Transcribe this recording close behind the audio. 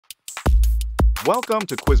Welcome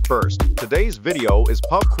to Quiz Burst. Today's video is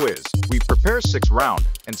pub quiz. We prepare 6 round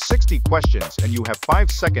and 60 questions and you have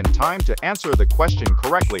 5-second time to answer the question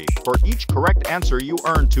correctly. For each correct answer you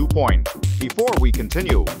earn 2 points. Before we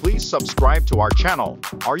continue, please subscribe to our channel.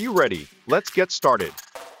 Are you ready? Let's get started.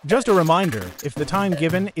 Just a reminder, if the time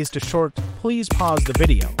given is too short, please pause the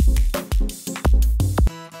video.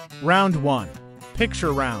 Round 1.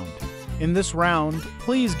 Picture round. In this round,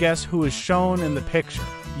 please guess who is shown in the picture.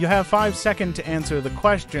 You have 5 seconds to answer the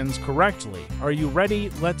questions correctly. Are you ready?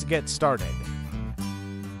 Let's get started.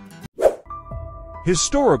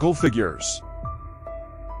 Historical figures.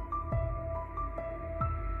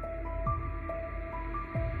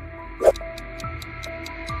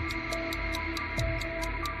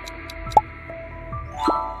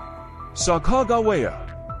 Sacagawea.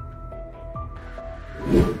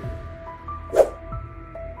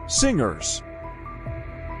 Singers.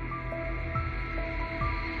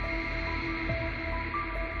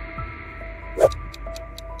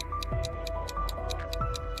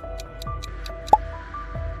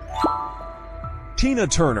 Tina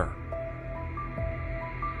Turner.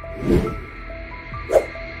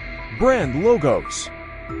 Brand logos.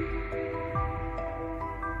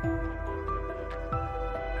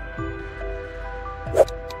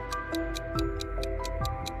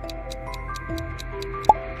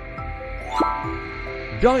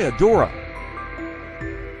 Diadora.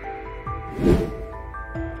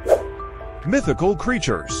 Mythical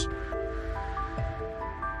creatures.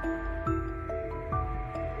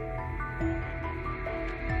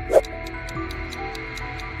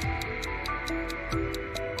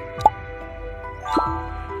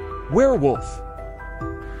 Werewolf.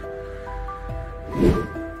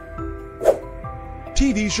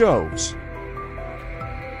 TV shows.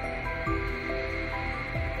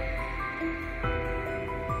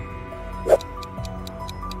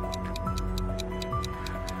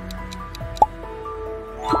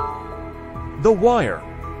 The Wire.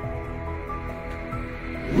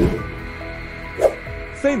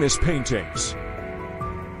 Famous paintings.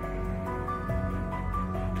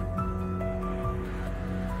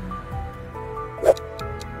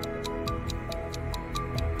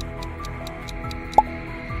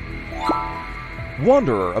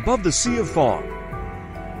 Wanderer above the Sea of Fog.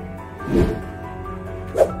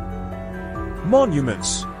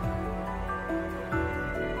 Monuments.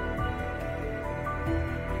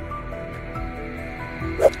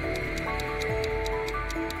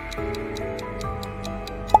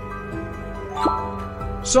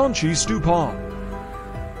 Sanchi Stupa.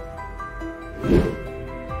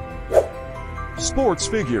 Sports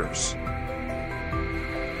figures.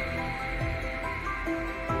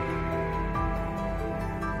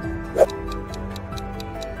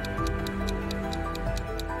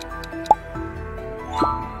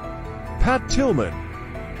 Pat Tillman.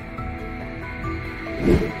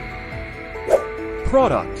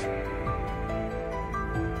 Product.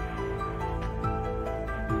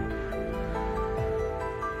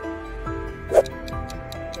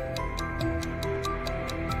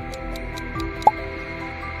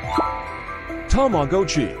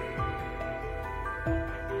 Tamagotchi.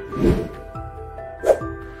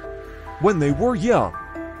 When they were young.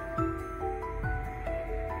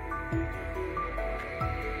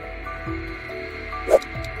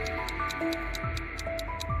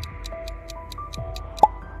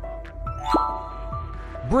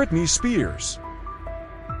 Britney Spears.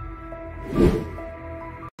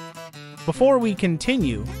 Before we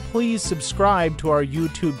continue, please subscribe to our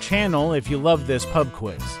YouTube channel if you love this pub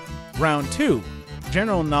quiz. Round 2.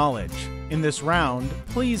 General knowledge. In this round,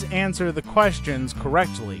 please answer the questions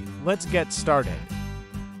correctly. Let's get started.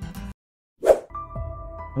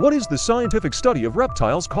 What is the scientific study of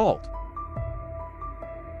reptiles called?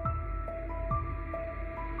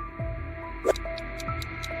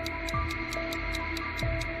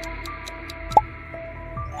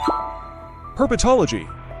 Herpetology.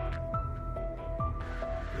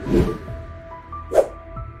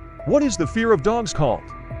 What is the fear of dogs called?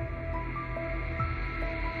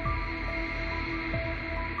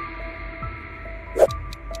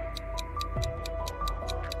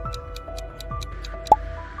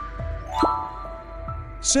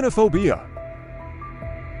 Cynophobia.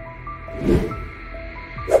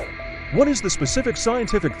 What is the specific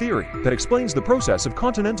scientific theory that explains the process of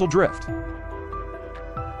continental drift?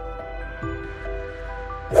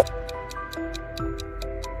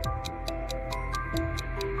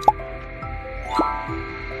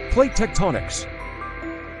 Plate tectonics.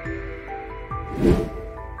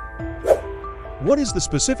 What is the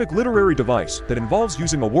specific literary device that involves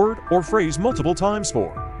using a word or phrase multiple times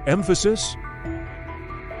for emphasis,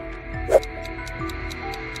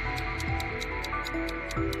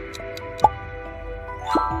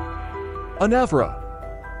 Anaphora.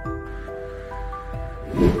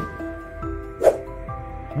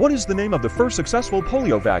 What is the name of the first successful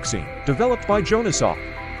polio vaccine developed by Jonas Salk?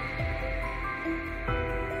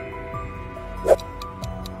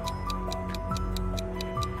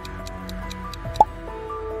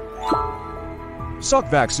 Salk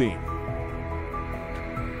vaccine.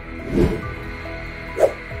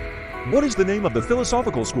 What is the name of the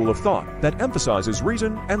philosophical school of thought that emphasizes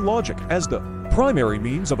reason and logic as the primary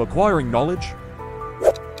means of acquiring knowledge?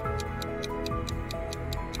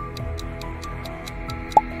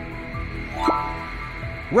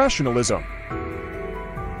 Rationalism.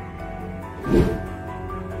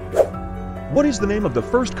 What is the name of the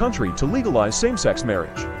first country to legalize same-sex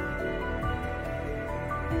marriage?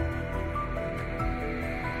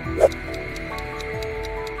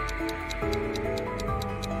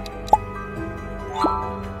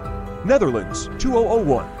 Netherlands,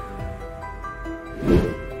 2001.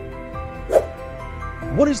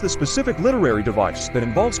 What is the specific literary device that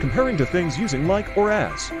involves comparing to things using like or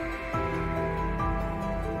as?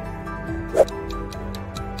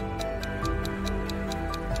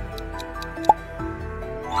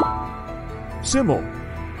 Symbol.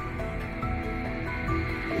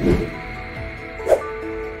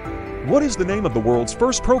 What is the name of the world's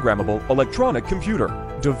first programmable electronic computer,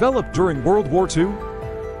 developed during World War II?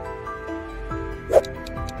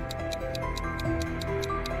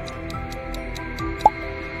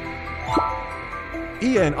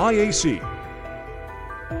 ENIAC.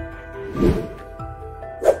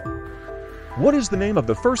 What is the name of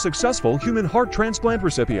the first successful human heart transplant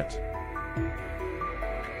recipient?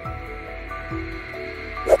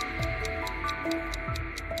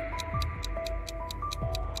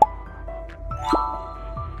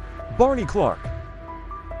 Barney Clark.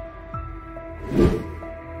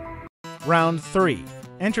 Round 3.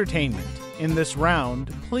 Entertainment. In this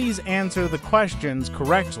round, please answer the questions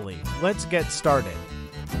correctly. Let's get started.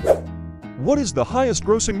 What is the highest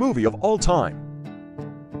grossing movie of all time?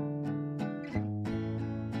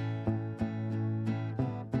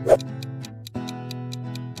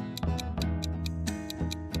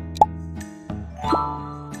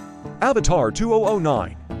 Avatar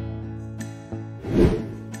 2009.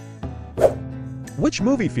 Which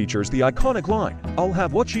movie features the iconic line, "I'll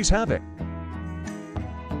have what she's having"?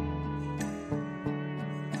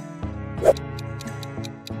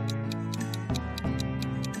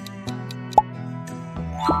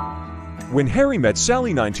 When Harry Met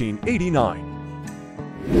Sally 1989.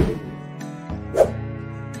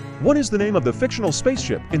 What is the name of the fictional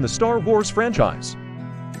spaceship in the Star Wars franchise?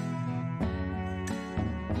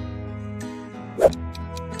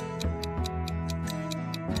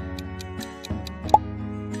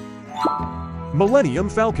 Millennium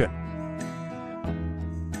Falcon.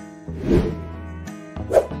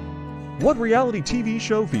 What reality TV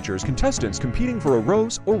show features contestants competing for a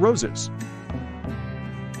rose or roses?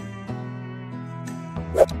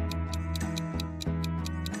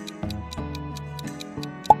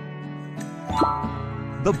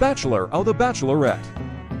 The Bachelor or The Bachelorette.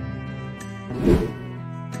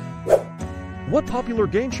 What popular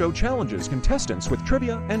game show challenges contestants with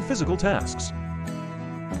trivia and physical tasks?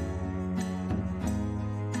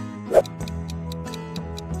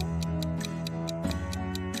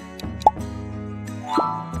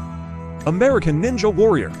 American Ninja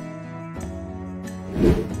Warrior.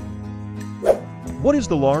 What is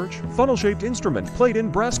the large, funnel-shaped instrument played in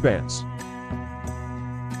brass bands?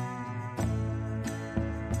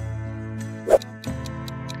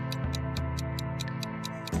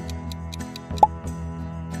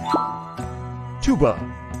 Tuba.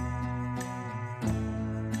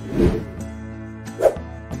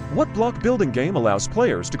 What block building game allows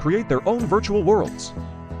players to create their own virtual worlds?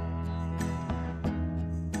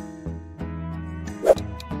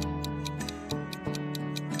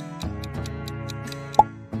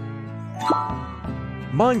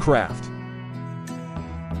 Minecraft.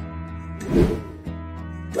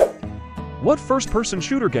 What first-person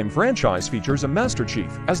shooter game franchise features a Master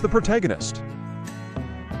Chief as the protagonist?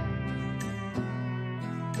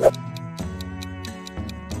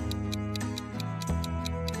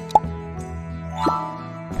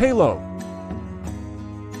 Halo.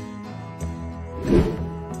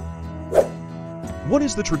 What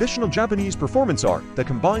is the traditional Japanese performance art that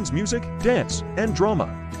combines music, dance, and drama?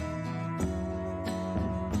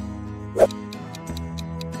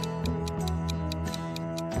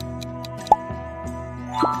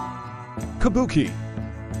 Kabuki.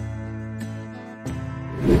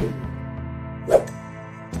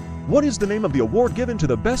 What is the name of the award given to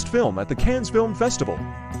the best film at the Cannes Film Festival?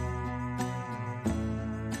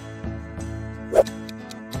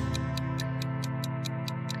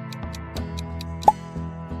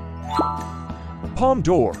 Palm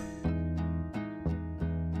d'Or.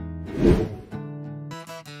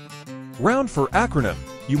 Round for acronym.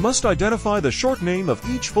 You must identify the short name of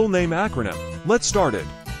each full name acronym. Let's start it.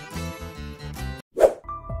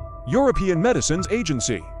 European Medicines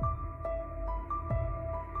Agency.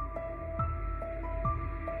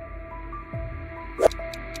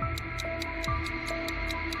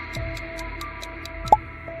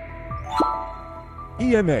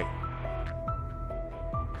 EMA.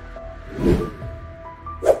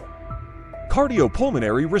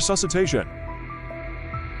 Cardiopulmonary resuscitation.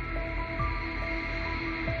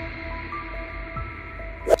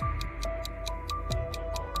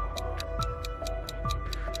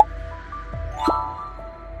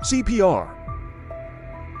 CPR.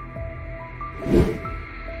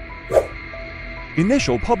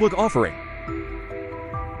 Initial public offering.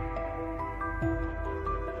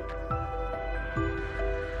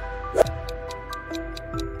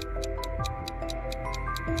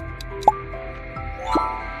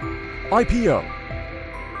 IPO.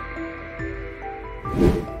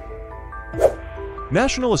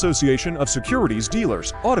 National Association of Securities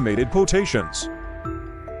Dealers Automated Quotations.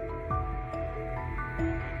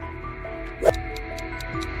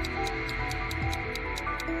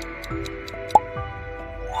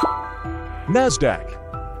 NASDAQ.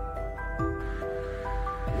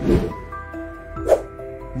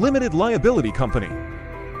 Limited Liability Company.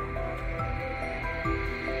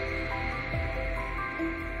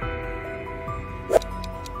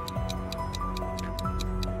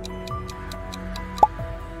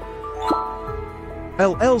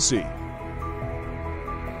 LLC.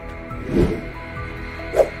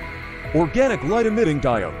 Organic Light Emitting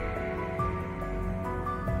Diode.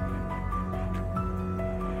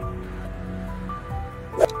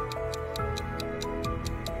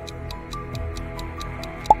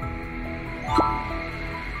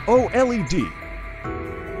 OLED.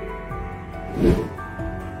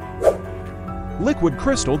 Liquid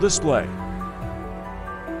Crystal Display.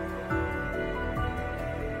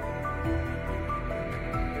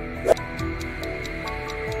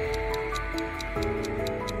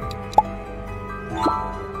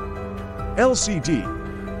 LCD.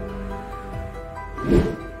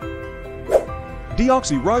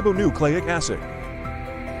 Deoxyribonucleic acid.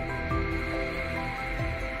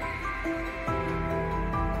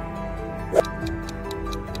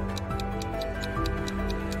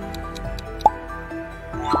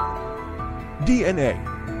 DNA.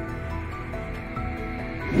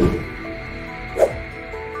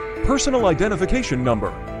 Personal identification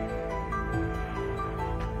number.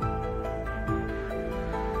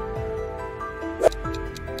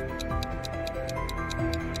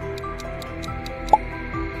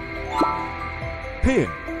 PIN.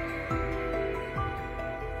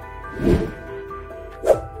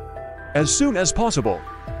 As soon as possible.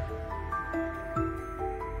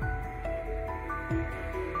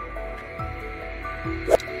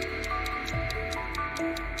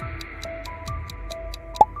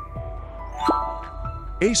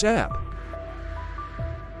 ASAP.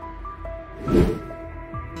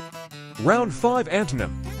 Round 5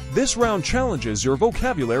 Antonym. This round challenges your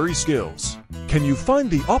vocabulary skills. Can you find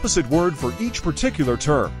the opposite word for each particular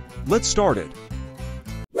term? Let's start it.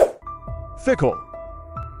 Fickle.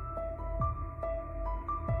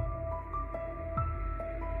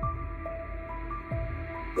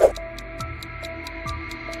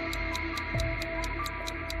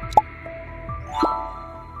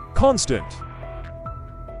 Constant.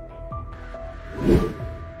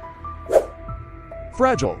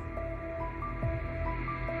 Fragile.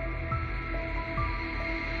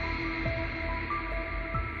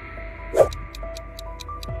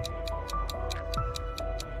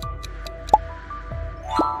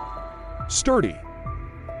 Sturdy.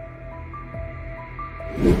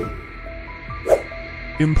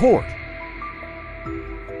 Import.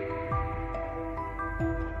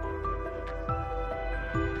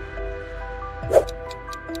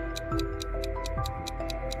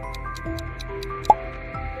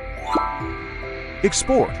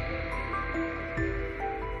 Export.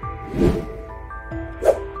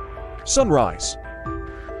 Sunrise.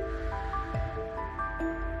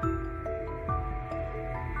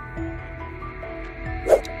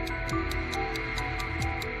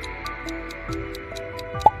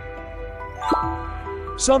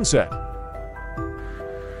 Sunset.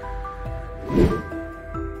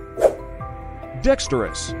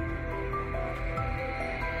 Dexterous.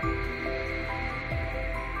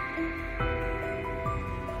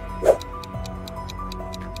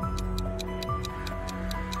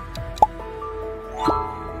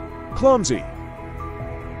 Clumsy.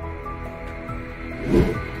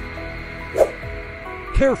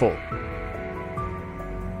 Careful.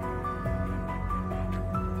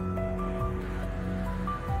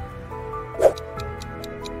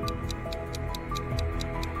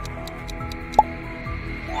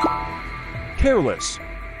 Careless.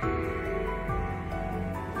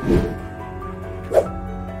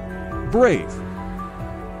 Brave.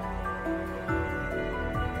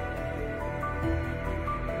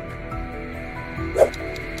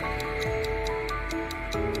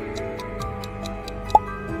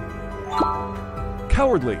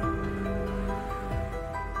 Cowardly.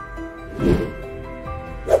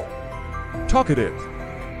 Talkative.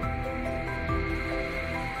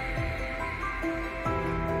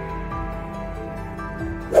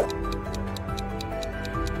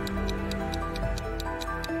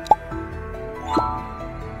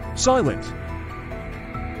 Silent.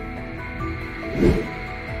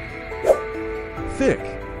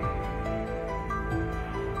 Thick.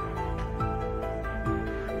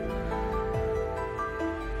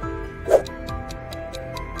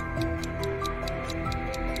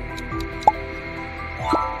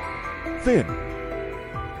 Thin.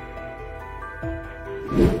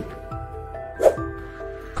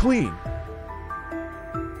 Clean.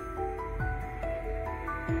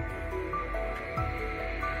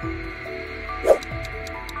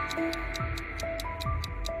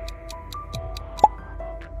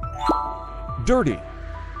 Dirty.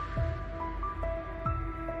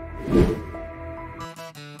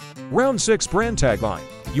 Round 6 brand tagline.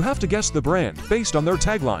 You have to guess the brand based on their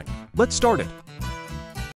tagline. Let's start it.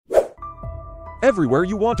 Everywhere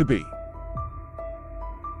you want to be.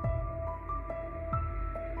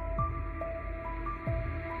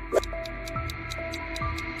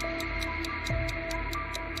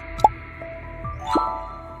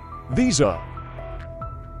 Visa.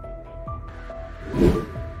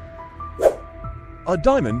 A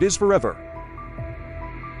diamond is forever.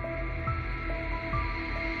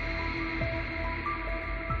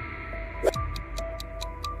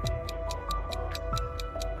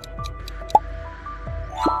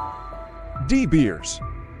 D beers.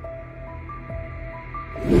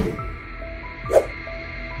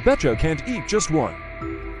 Betcha can't eat just one.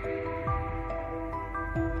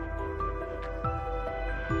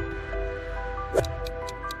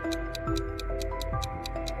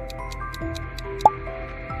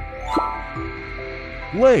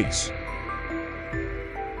 Lace.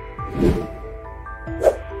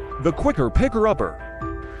 The quicker picker-upper.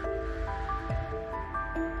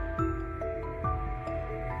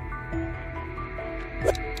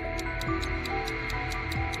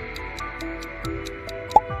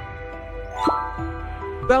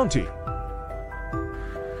 Bounty.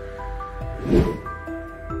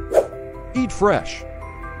 Eat fresh.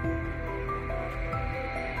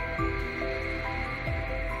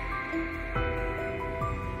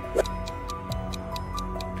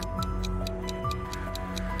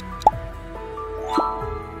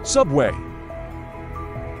 Subway.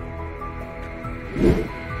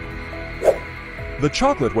 The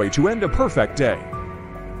chocolate way to end a perfect day.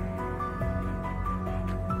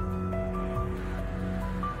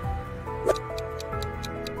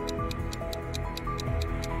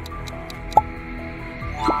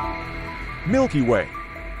 Milky Way.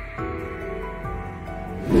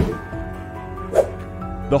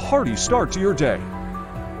 The hearty start to your day.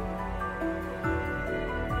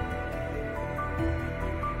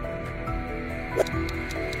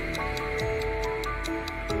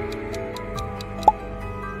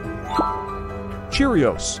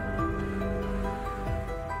 Cheerios.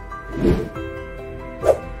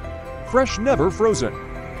 Fresh, never frozen.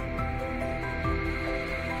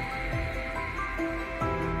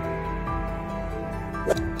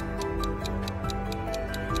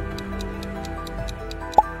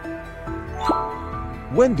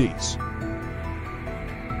 Wendy's.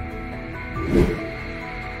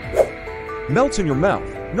 Melts in your mouth,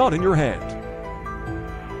 not in your hand.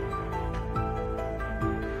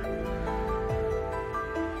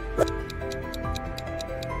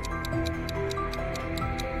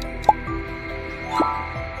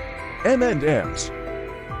 M&M's.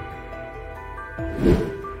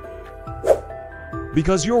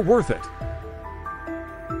 Because you're worth it.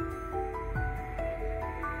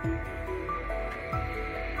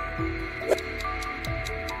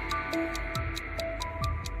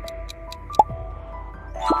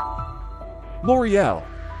 L'Oreal.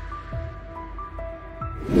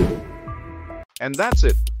 And that's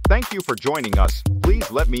it. Thank you for joining us. Please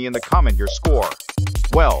let me in the comment your score.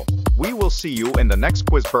 Well, we will see you in the next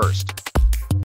quiz burst.